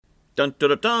Dun dun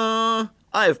dun dun!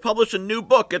 I've published a new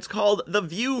book. It's called The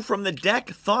View from the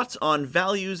Deck, Thoughts on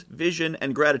Values, Vision,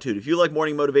 and Gratitude. If you like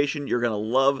morning motivation, you're going to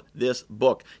love this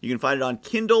book. You can find it on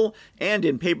Kindle and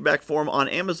in paperback form on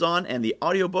Amazon, and the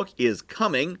audiobook is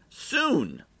coming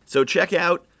soon. So check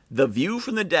out The View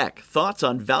from the Deck, Thoughts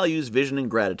on Values, Vision, and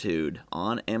Gratitude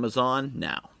on Amazon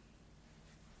now.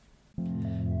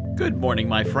 Good morning,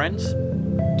 my friends.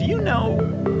 Do you know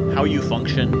how you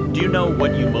function? Do you know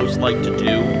what you most like to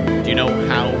do? Do you know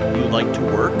how you like to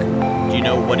work? Do you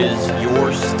know what is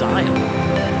your style?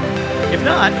 If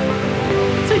not,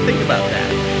 let's say think about that.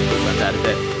 Think about that a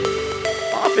bit.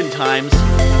 Oftentimes,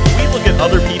 we look at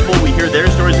other people, we hear their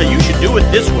stories, say, you should do it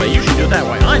this way, you should do it that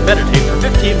way. I meditate for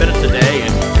 15 minutes a day,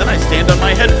 and then I stand on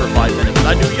my head for 5 minutes, and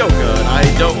I do yoga, and I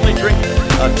don't only drink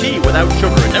tea without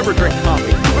sugar, and never drink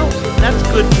coffee. Well, that's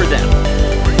good for them.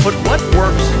 But what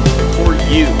works for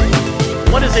you?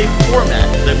 What is a format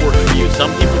that works for you?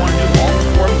 Some people want to do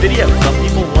long-form videos. Some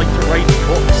people like to write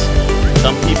books.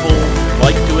 Some people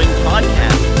like doing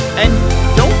podcasts. And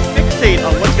don't fixate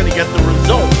on what's going to get the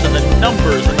results and the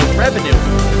numbers and the revenue.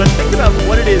 But think about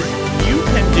what it is you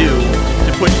can do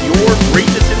to put your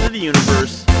greatness into the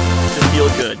universe to feel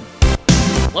good.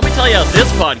 Let me tell you how this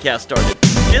podcast started.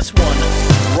 This one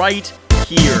right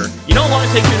here. You know how long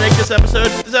it takes me to make this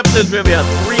episode? This episode is going to be about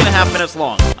 3.5 minutes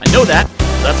long. I know that.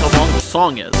 That's how long the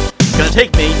song is. It's going to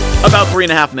take me about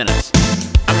 3.5 minutes.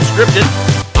 I'm scripted.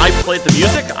 I play the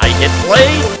music. I hit play.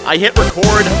 I hit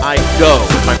record. I go.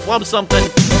 If I flub something,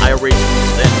 I erase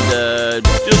it and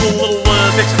do a little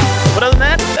fixing. But other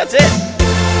than that, that's it.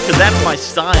 Because that's my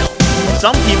style.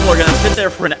 Some people are going to sit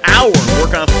there for an hour and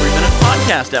work on a 3-minute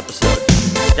podcast episode.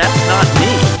 That's not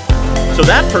me. So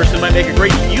that person might make a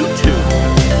great YouTube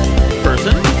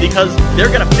person because they're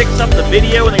going to fix up the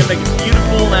video and they're going to make it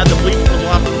beautiful and add the bleeps and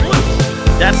lots of blues.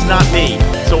 That's not me.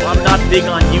 So I'm not big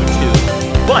on YouTube.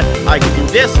 But I can do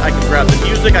this, I can grab the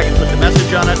music, I can put the message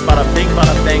on it, bada bing,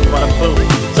 bada bang, bada boom.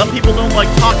 Some people don't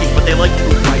like talking, but they like to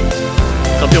write.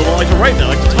 Some people don't like to write, they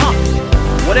like to talk.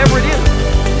 Whatever it is,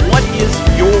 what is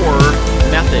your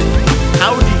method?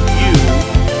 How do you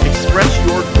express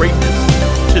your greatness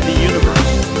to the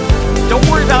universe? Don't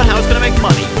worry about how it's going to make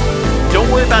money. Don't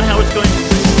worry about how it's going to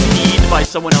succeed by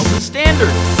someone else's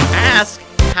standards. Ask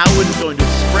how it is going to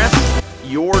express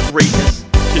your greatness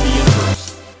to the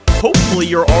universe. Hopefully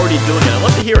you're already doing it. I'd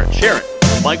love to hear it. Share it.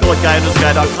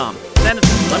 Michael@GuyWhoKnowsGuy.com. Send it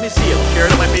to me. Let me see it. I'll share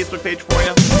it on my Facebook page for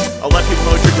you. I'll let people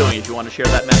know what you're doing if you want to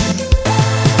share that message.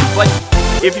 But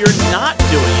if you're not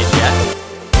doing it yet,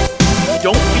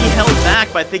 don't be held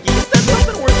back by thinking, is that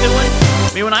something worth doing?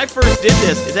 I mean, when I first did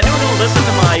this, is anyone going to listen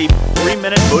to my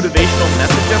 3-minute motivational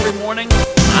message every morning?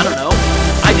 I don't know.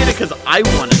 I did it because I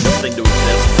wanted this thing to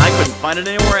exist. I couldn't find it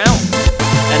anywhere else.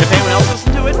 And if anyone else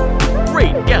listened to it,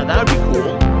 great. Yeah, that would be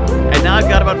cool. And now I've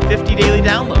got about 50 daily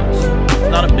downloads.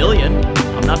 It's not 1 million.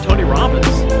 I'm not Tony Robbins.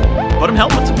 But I'm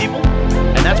helping some people.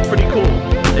 And that's pretty cool.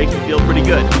 Makes me feel pretty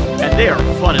good. And they are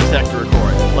fun as heck to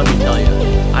record. Let me tell you.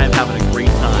 I am having a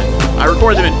great time. I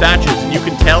record them in batches, and you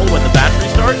can tell when the battery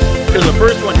starts, because the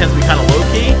first one tends to be kind of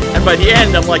low-key, and by the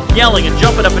end, I'm like yelling and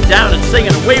jumping up and down and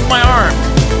singing and waving my arms.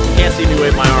 You can't see me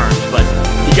wave my arms, but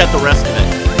you get the rest of it.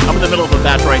 I'm in the middle of a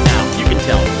batch right now. You can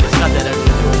tell. It's not that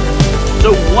extra. So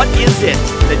what is it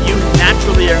that you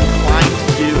naturally are inclined to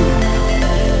do?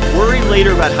 Worry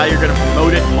later about how you're going to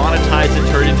promote it, monetize it,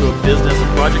 turn it into a business, a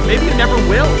project. Maybe you never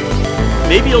will.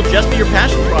 Maybe it'll just be your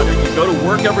passion project. You go to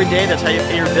work every day, that's how you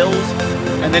pay your bills,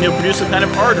 and then you'll produce some kind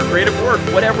of art or creative work.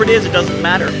 Whatever it is, it doesn't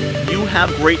matter. You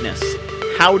have greatness.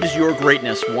 How does your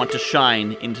greatness want to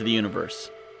shine into the universe?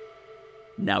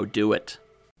 Now do it.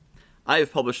 I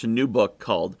have published a new book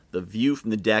called The View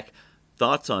from the Deck,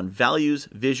 Thoughts on Values,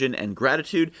 Vision, and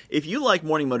Gratitude. If you like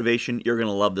morning motivation, you're going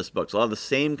to love this book. It's a lot of the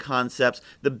same concepts.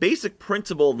 The basic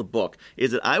principle of the book is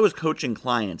that I was coaching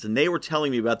clients, and they were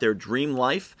telling me about their dream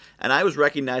life, and I was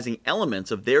recognizing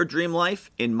elements of their dream life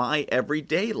in my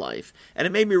everyday life. And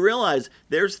it made me realize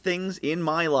there's things in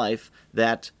my life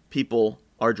that people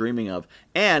are dreaming of.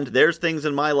 And there's things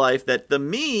in my life that the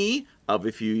me of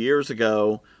a few years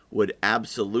ago would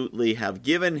absolutely have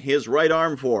given his right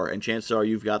arm for, and chances are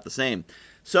you've got the same.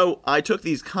 So I took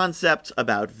these concepts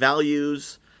about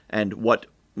values and what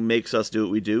makes us do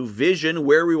what we do, vision,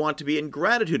 where we want to be, and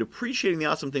gratitude, appreciating the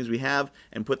awesome things we have,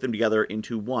 and put them together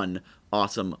into one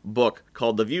awesome book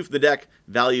called The View from the Deck,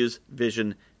 Values,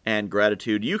 Vision, and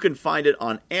Gratitude. You can find it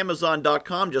on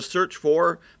Amazon.com. Just search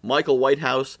for Michael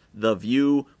Whitehouse, The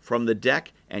View from the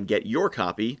Deck, and get your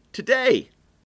copy today.